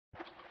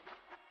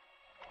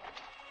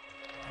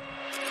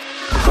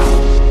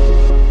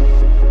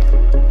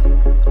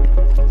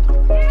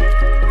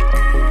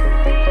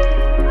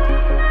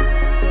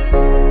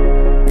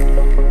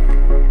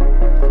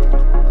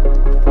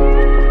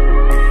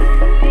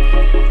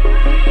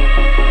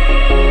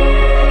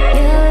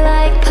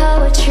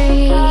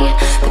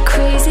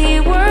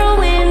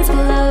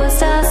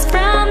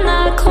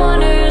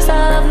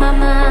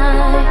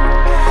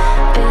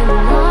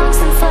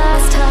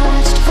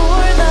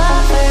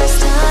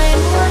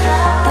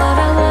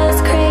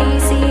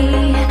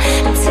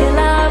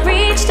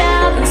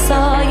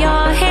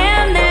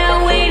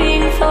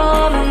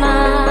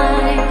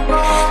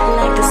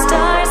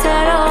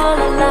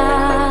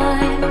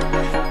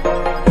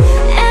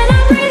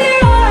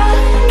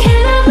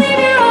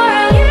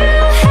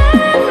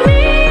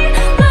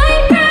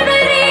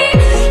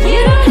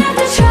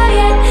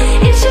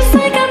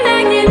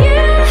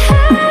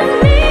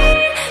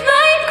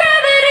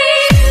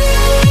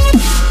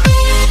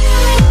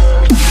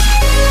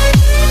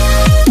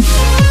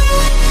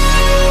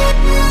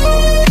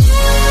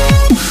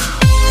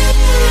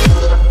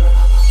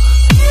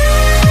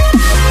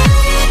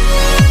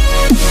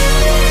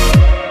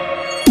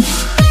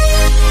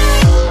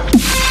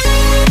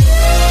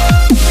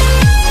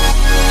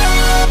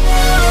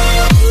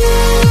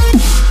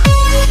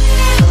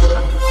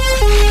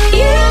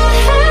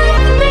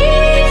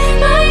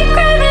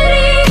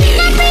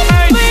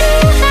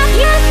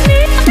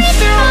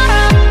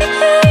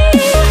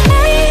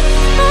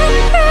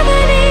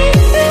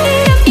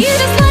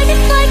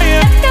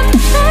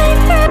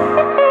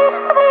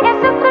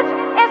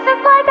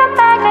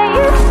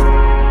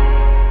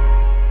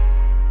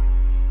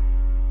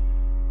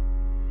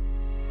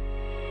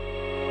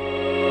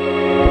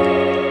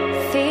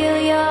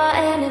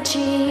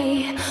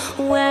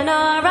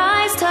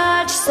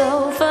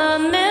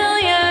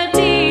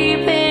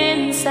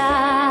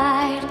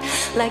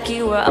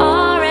were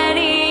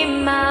already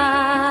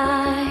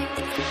mine.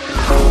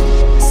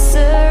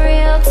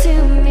 Surreal to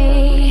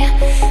me,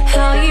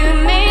 how you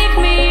make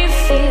me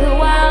feel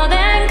wild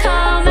and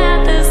calm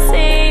at the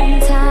same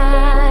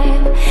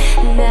time.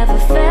 Never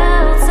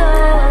felt so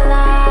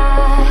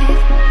alive.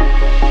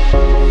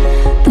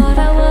 Thought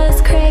I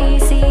was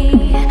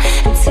crazy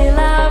until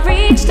I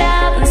reached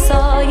out and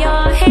saw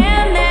your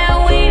hand there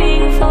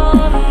waiting for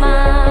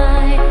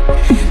mine,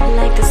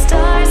 like the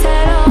stars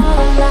had all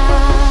aligned.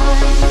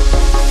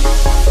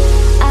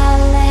 I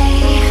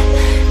lay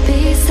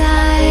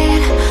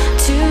beside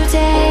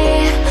today,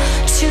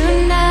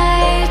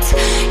 tonight,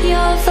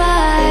 your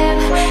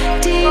vibe,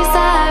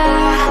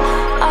 desire,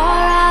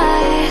 our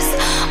eyes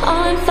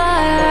on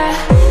fire.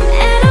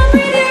 And I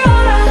breathe your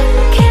aura,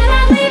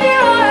 cannot leave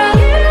your aura.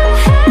 You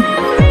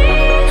have me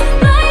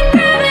like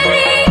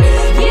gravity.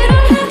 You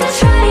don't have to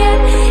try it,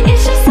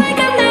 it's just like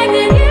a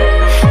magnet. You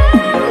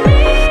have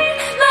me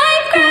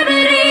like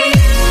gravity.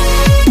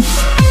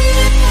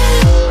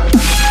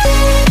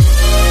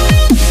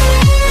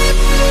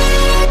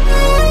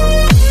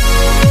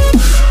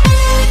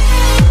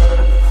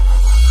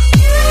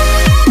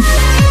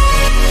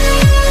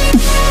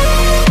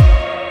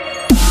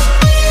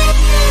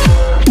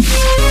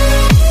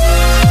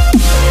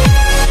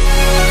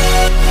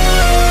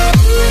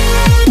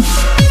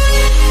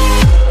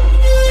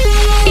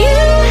 You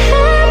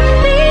have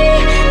me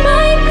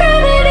like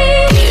gravity.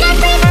 You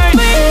have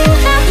me,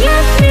 I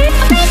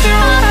breathe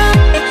your aura.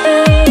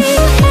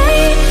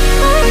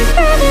 Like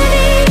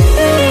gravity.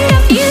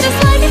 You just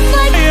like it's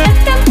like it's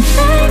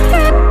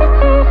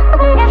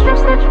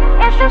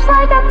just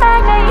like a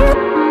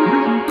magnet.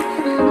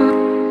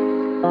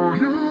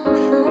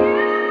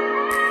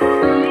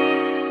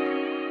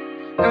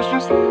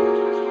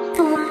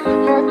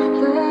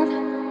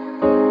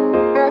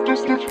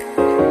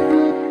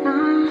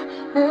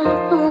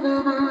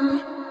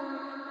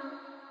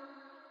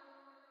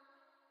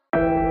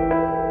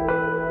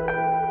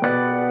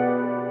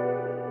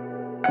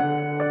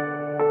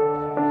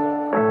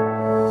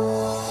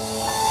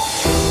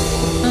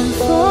 I'm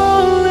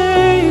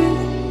falling.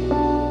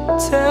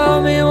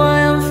 Tell me why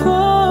I'm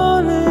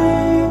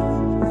falling.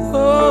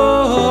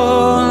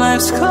 Oh,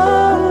 life's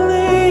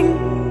calling,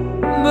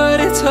 but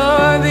it's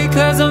hard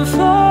because I'm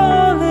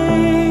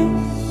falling.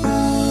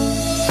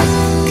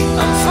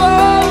 I'm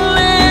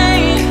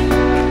falling.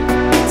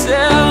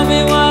 Tell me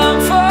why I'm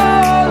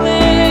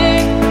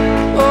falling.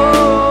 Oh,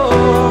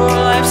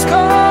 life's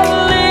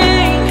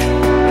calling,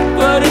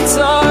 but it's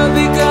hard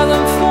because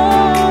I'm falling.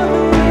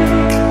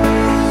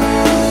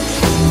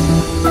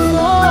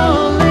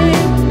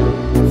 Falling,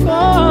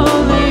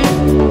 falling,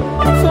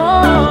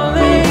 falling,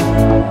 falling,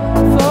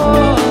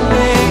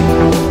 falling,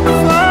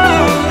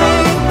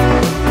 falling,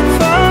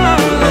 falling,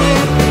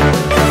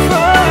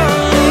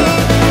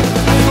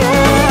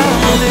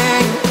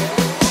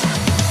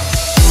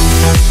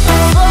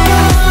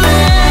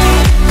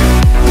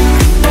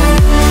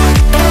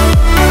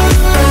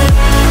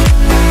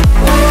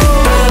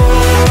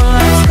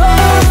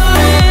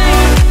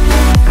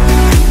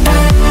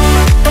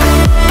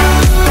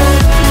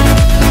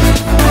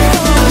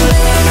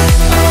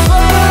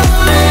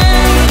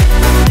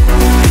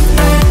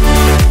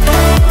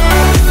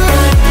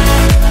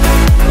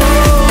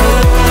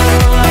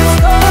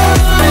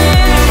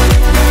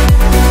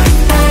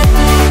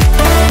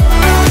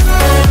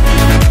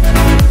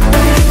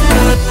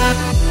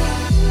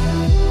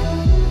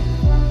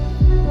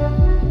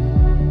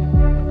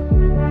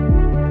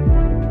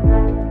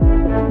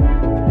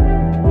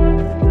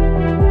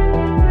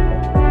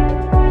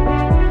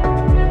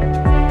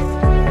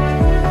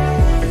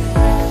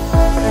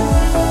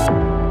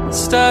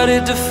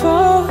 started to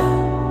fall,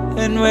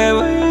 and where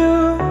were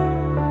you?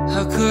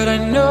 How could I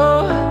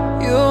know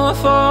you were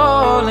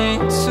falling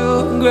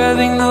too?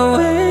 Grabbing the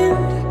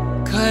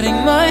wind, cutting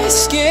my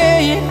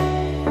skin,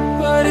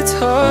 but it's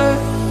hard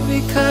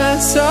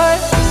because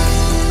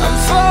I'm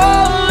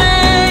falling.